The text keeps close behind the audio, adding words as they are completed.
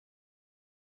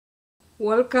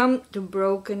Welcome to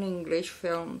Broken English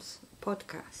Films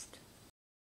podcast.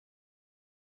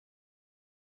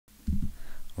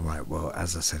 Alright, well,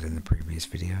 as I said in the previous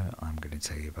video, I'm going to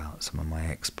tell you about some of my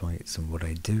exploits and what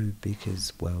I do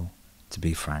because, well, to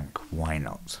be frank, why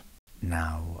not?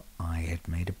 Now, I had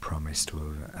made a promise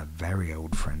to a very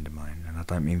old friend of mine, and I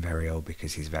don't mean very old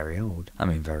because he's very old. I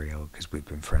mean very old because we've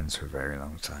been friends for a very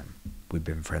long time. We've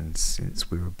been friends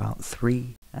since we were about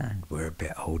 3, and we're a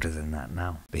bit older than that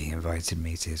now. But he invited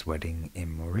me to his wedding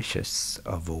in Mauritius,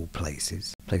 of all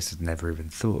places. A place I'd never even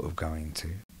thought of going to.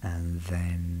 And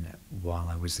then, while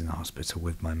I was in the hospital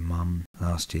with my mum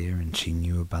last year, and she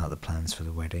knew about the plans for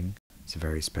the wedding, it's a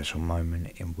very special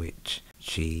moment in which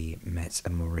she met a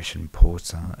Mauritian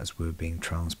porter as we were being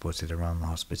transported around the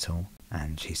hospital,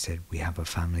 and she said, "We have a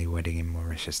family wedding in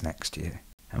Mauritius next year."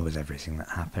 And with everything that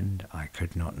happened, I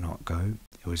could not go.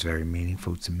 It was very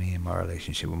meaningful to me, and my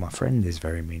relationship with my friend is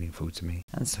very meaningful to me.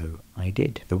 And so I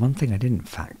did. The one thing I didn't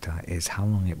factor is how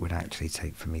long it would actually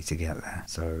take for me to get there.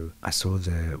 So I saw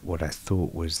what I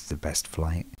thought was the best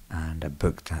flight, and I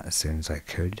booked that as soon as I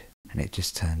could. And it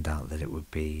just turned out that it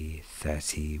would be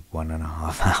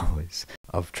 31.5 hours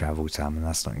of travel time, and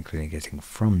that's not including getting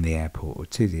from the airport or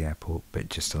to the airport, but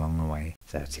just along the way,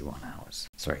 31 hours.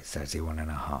 Sorry,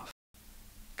 31.5.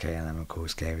 KLM, of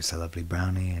course, gave us a lovely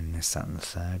brownie and this, that and the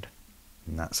third,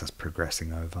 and that's us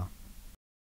progressing over.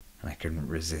 And I couldn't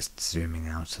resist zooming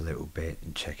out a little bit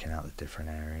and checking out the different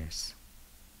areas.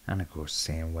 And of course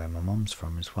seeing where my mum's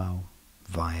from as well,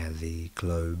 via the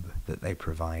globe that they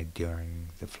provide during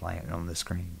the flight and on the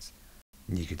screens.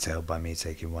 You could tell by me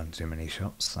taking one too many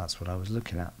shots, that's what I was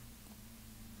looking at.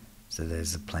 So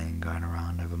there's a plane going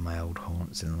around over my old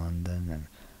haunts in London, and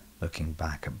looking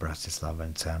back at Bratislava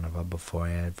and Trnava before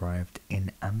I arrived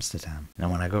in Amsterdam.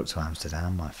 Now when I got to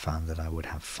Amsterdam, I found that I would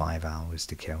have 5 hours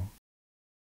to kill.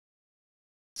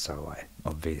 So I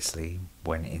obviously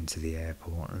went into the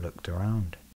airport and looked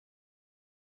around.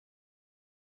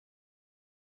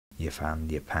 You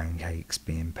found your pancakes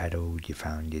being peddled, you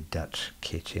found your Dutch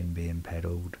kitchen being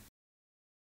peddled.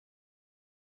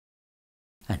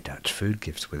 And Dutch food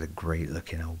gifts with a great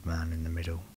looking old man in the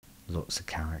middle. Lots of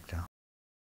character.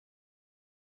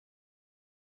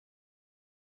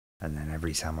 And then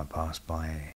every time I pass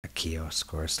by a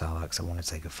kiosk or a Starbucks, I want to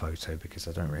take a photo because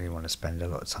I don't really want to spend a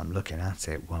lot of time looking at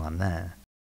it while I'm there.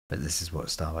 But this is what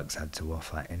Starbucks had to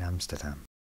offer in Amsterdam.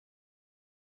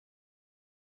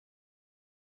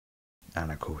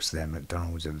 And of course their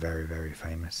McDonald's are very, very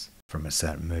famous from a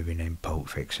certain movie named Pulp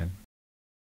Fiction.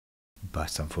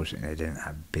 But unfortunately they didn't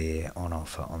have beer on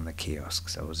offer on the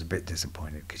kiosks. I was a bit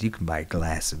disappointed because you can buy a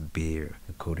glass of beer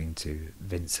according to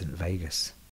Vincent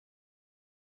Vegas.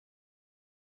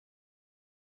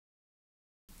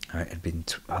 It had been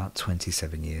about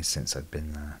 27 years since I'd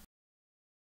been there.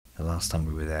 The last time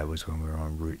we were there was when we were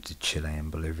en route to Chile and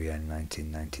Bolivia in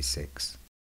 1996.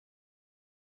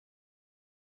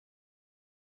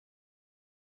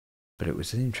 But it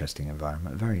was an interesting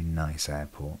environment, a very nice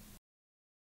airport.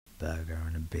 Burger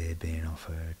and a beer being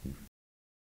offered, and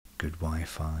good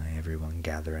Wi-Fi, everyone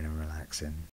gathering and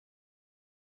relaxing.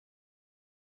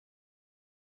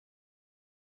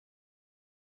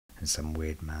 And some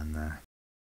weird man there.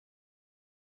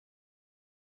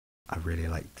 I really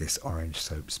like this orange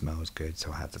soap, smells good,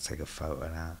 so I had to take a photo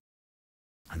of that.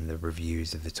 And the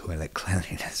reviews of the toilet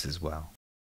cleanliness as well.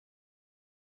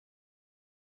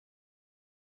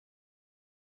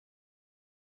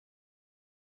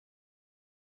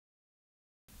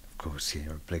 Of course,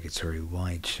 your obligatory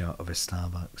wide shot of a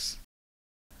Starbucks.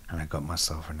 And I got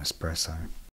myself an espresso.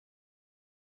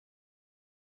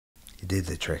 It did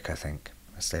the trick, I think.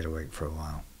 I stayed awake for a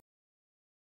while.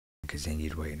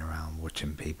 Continued waiting around,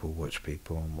 watching people watch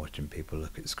people and watching people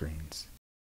look at screens.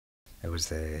 There was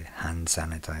the hand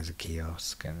sanitizer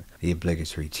kiosk and the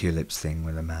obligatory tulips thing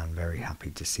with a man very happy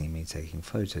to see me taking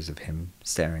photos of him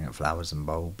staring at flowers and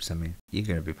bulbs. I mean, you're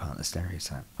going to be part of the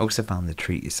stereotype. I also found the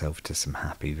treat yourself to some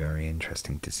happy very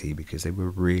interesting to see because they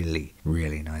were really,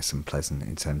 really nice and pleasant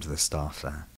in terms of the staff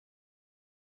there.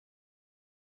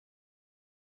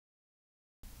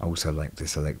 I also liked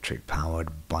this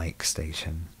electric-powered bike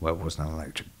station. Well, it wasn't an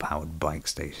electric-powered bike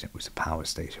station, it was a power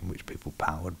station which people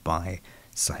powered by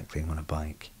cycling on a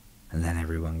bike. And then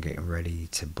everyone getting ready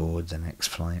to board the next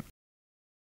flight,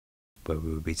 where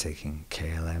we would be taking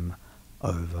KLM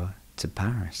over to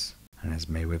Paris. And as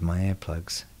me with my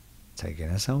earplugs, taking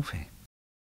a selfie.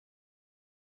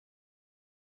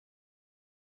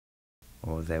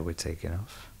 Or they were taking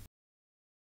off.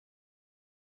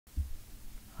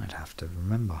 I'd have to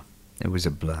remember. It was a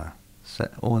blur. So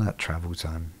all that travel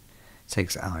time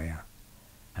takes it out of you.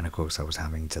 And of course I was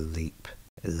having to leap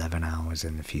 11 hours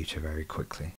in the future very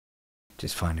quickly.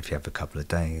 Just fine if you have a couple of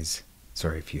days.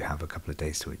 Sorry, if you have a couple of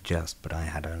days to adjust, but I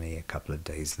had only a couple of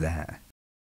days there.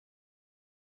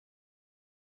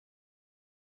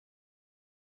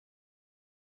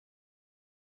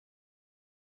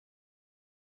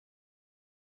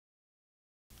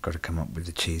 Got to come up with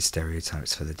the cheese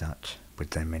stereotypes for the Dutch,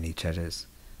 with their mini cheddars.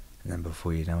 And then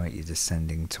before you know it, you're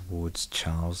descending towards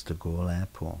Charles de Gaulle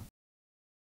Airport.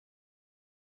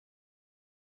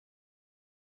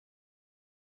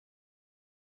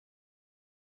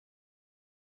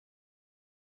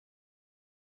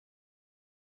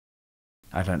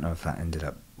 I don't know if that ended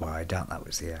up, well, I doubt that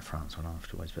was the Air France one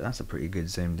afterwards, but that's a pretty good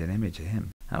zoomed in image of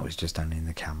him. That was just only in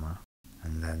the camera,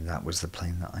 and then that was the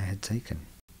plane that I had taken.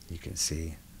 You can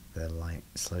see the light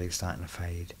slowly starting to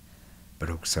fade, but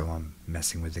also I'm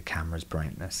messing with the camera's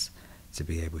brightness to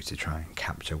be able to try and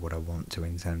capture what I want to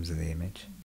in terms of the image.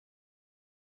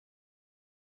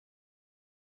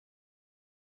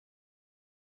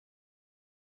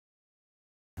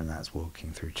 And that's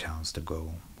walking through Charles de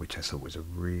Gaulle, which I thought was a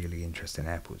really interesting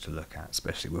airport to look at,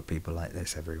 especially with people like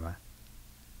this everywhere.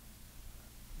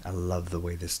 I love the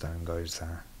way the stone goes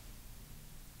there.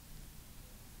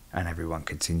 And everyone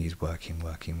continues working,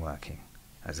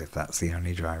 as if that's the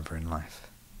only driver in life.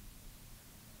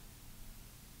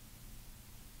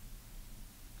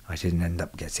 I didn't end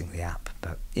up getting the app,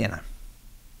 but, you know,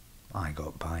 I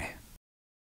got by.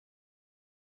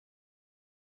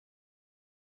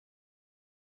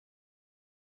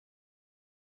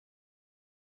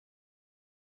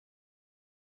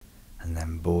 And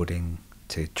then boarding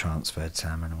to transfer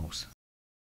terminals.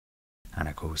 And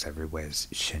of course everywhere's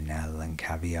Chanel and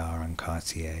Caviar and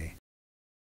Cartier.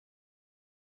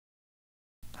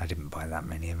 I didn't buy that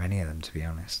many of any of them, to be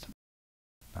honest.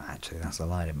 But actually that's a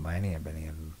lie, I didn't buy any of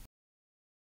them.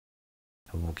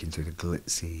 I'm walking through the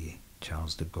glitzy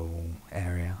Charles de Gaulle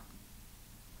area.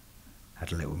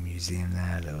 Had a little museum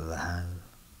there, a little Le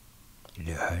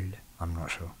Hall, I'm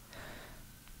not sure.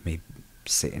 Me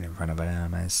sitting in front of an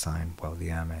AMS sign, well, the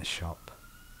AMS shop,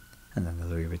 and then the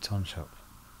Louis Vuitton shop.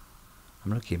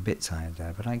 I'm looking a bit tired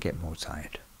there, but I get more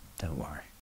tired, don't worry.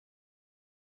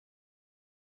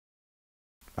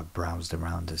 I browsed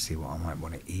around to see what I might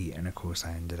want to eat, and of course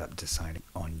I ended up deciding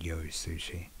on Yo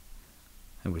Sushi.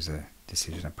 It was a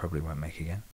decision I probably won't make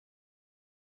again.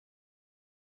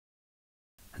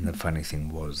 And the funny thing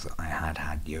was that I had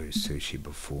had Yo Sushi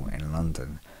before in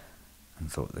London,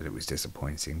 and thought that it was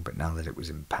disappointing, but now that it was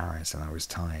in Paris and I was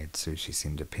tired, sushi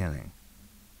seemed appealing.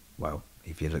 Well,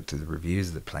 if you looked at the reviews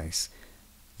of the place,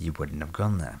 you wouldn't have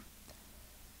gone there.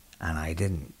 And I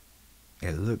didn't.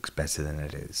 It looks better than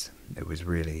it is. It was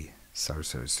really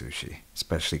so-so sushi,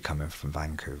 especially coming from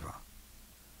Vancouver.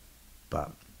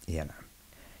 But, you know,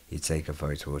 you take a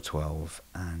photo of 12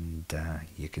 and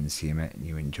you consume it and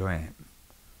you enjoy it.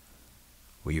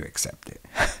 Well, you accept it.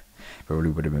 Probably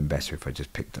would have been better if I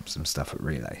just picked up some stuff at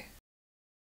Relay,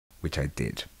 which I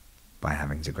did by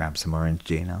having to grab some orange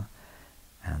Gina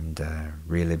and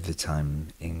relive the time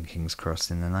in King's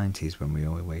Cross in the 90s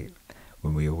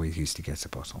when we always used to get a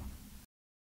bottle.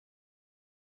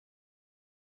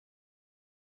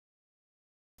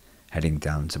 Heading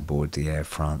down to board the Air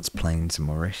France plane to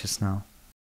Mauritius now,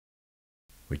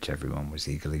 which everyone was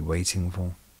eagerly waiting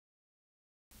for.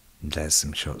 And there's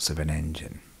some shots of an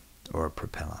engine or a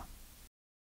propeller.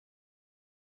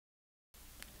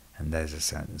 And there's a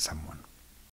certain someone.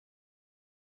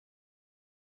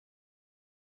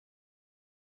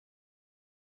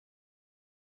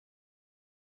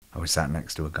 I was sat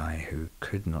next to a guy who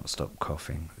could not stop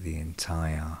coughing the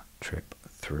entire trip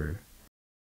through.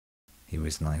 He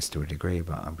was nice to a degree,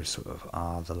 but I was sort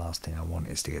of, the last thing I want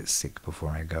is to get sick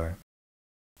before I go.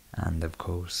 And of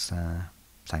course,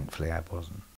 thankfully I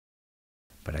wasn't.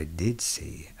 But I did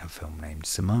see a film named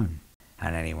Simone.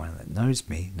 And anyone that knows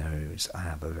me knows I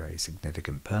have a very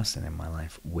significant person in my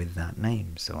life with that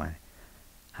name, so I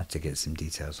had to get some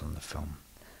details on the film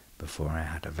before I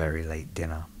had a very late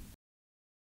dinner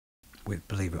with,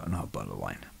 believe it or not, a bottle of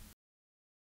wine.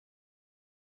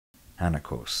 And of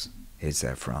course, it's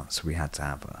Air France, we had to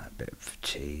have a bit of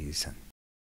cheese and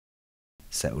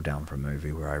settle down for a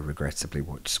movie where I regrettably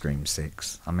watched Scream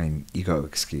 6. I mean, you gotta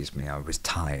excuse me, I was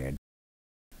tired,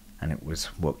 and it was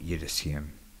what you'd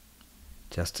assume.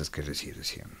 Just as good as you'd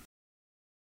assume.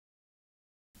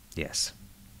 Yes,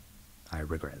 I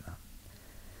regret that.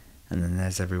 And then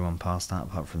there's everyone passed out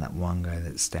apart from that one guy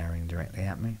that's staring directly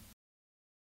at me.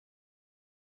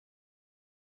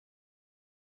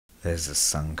 There's the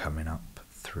sun coming up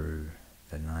through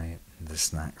the night, the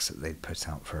snacks that they'd put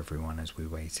out for everyone as we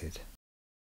waited.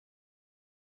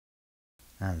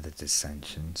 and the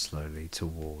descension slowly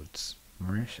towards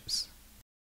Mauritius.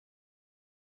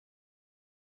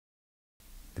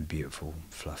 The beautiful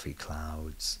fluffy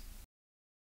clouds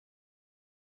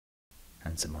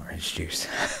and some orange juice.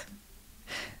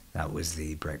 That was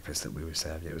the breakfast that we were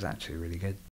served. It was actually really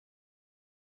good.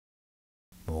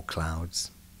 More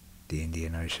clouds, the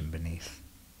Indian Ocean beneath.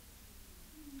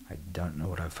 I don't know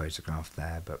what I photographed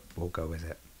there, but we'll go with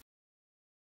it.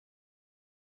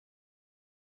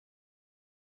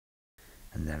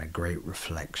 And then a great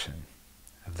reflection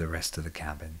of the rest of the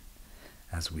cabin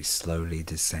as we slowly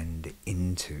descend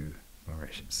into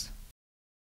Mauritius.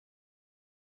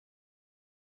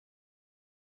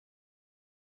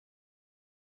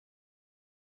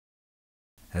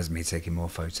 There's me taking more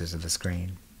photos of the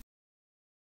screen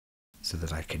so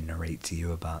that I can narrate to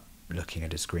you about looking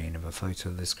at a screen of a photo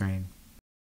of the screen.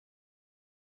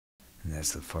 And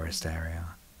there's the forest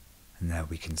area, and there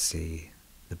we can see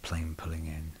the plane pulling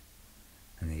in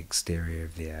and the exterior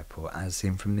of the airport as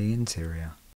seen from the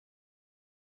interior,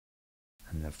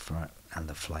 and the front and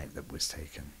the flight that was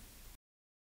taken.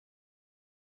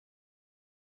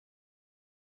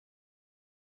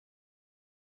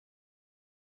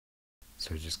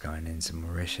 So just going into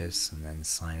Mauritius and then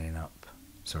filling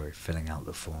out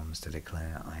the forms to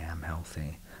declare I am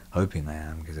healthy, hoping I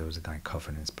am because there was a guy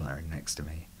coughing and spluttering next to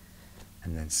me,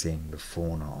 and then seeing the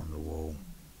fauna on the wall,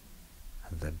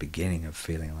 at the beginning of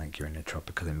feeling like you're in a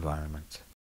tropical environment.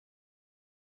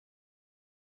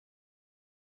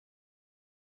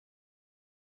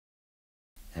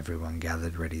 Everyone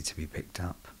gathered ready to be picked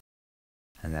up,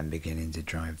 and then beginning to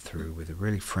drive through with a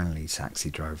really friendly taxi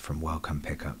driver from Welcome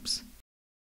Pickups,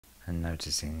 and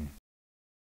noticing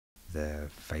the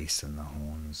face and the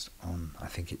horns on, I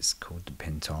think it's called the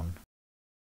Pinton,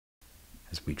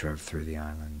 as we drove through the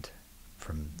island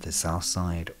from the south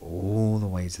side all the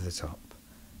way to the top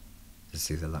to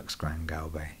see the Lux Grand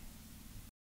Gaulle.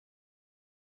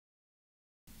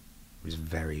 It was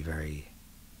very, very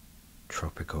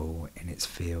tropical in its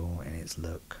feel, in its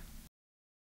look.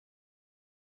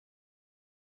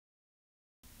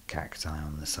 Cacti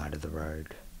on the side of the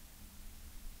road.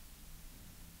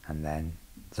 And then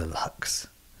the Lux.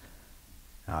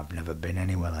 I've never been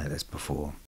anywhere like this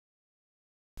before.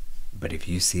 But if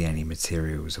you see any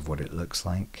materials of what it looks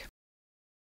like,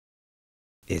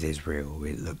 it is real.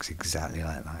 It looks exactly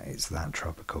like that. It's that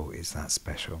tropical. It's that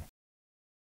special.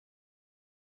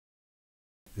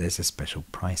 There's a special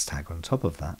price tag on top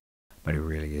of that, but it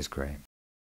really is great.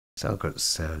 So I got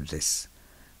served this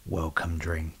welcome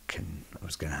drink, and I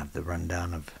was going to have the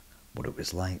rundown of what it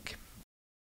was like.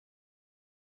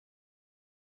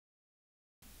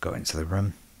 Got into the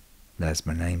room. There's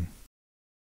my name.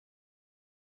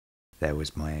 There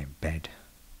was my bed.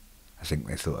 I think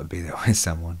they thought I'd be there with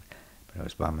someone, but I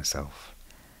was by myself.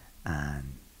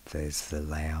 And there's the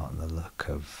layout and the look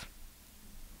of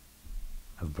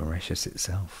Mauritius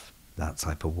itself. That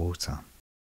type of water.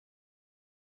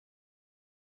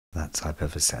 That type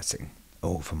of a setting.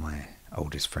 All for my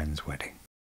oldest friend's wedding.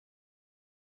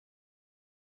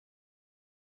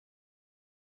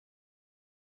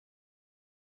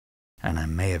 And I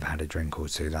may have had a drink or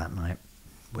two that night,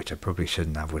 which I probably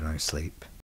shouldn't have with no sleep.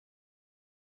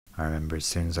 I remember as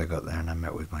soon as I got there and I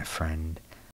met with my friend,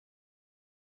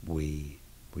 we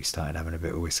started having a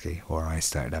bit of whiskey, or I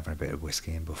started having a bit of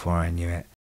whiskey, and before I knew it,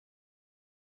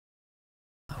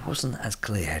 I wasn't as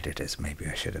clear-headed as maybe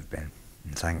I should have been.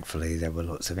 And thankfully there were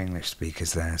lots of English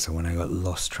speakers there, so when I got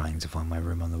lost trying to find my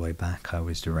room on the way back, I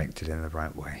was directed in the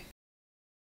right way.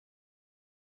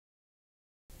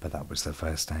 But that was the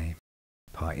first day.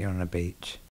 Party on a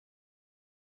beach.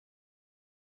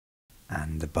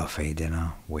 And the buffet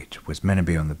dinner, which was meant to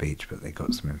be on the beach, but they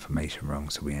got some information wrong,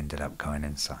 so we ended up going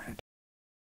inside.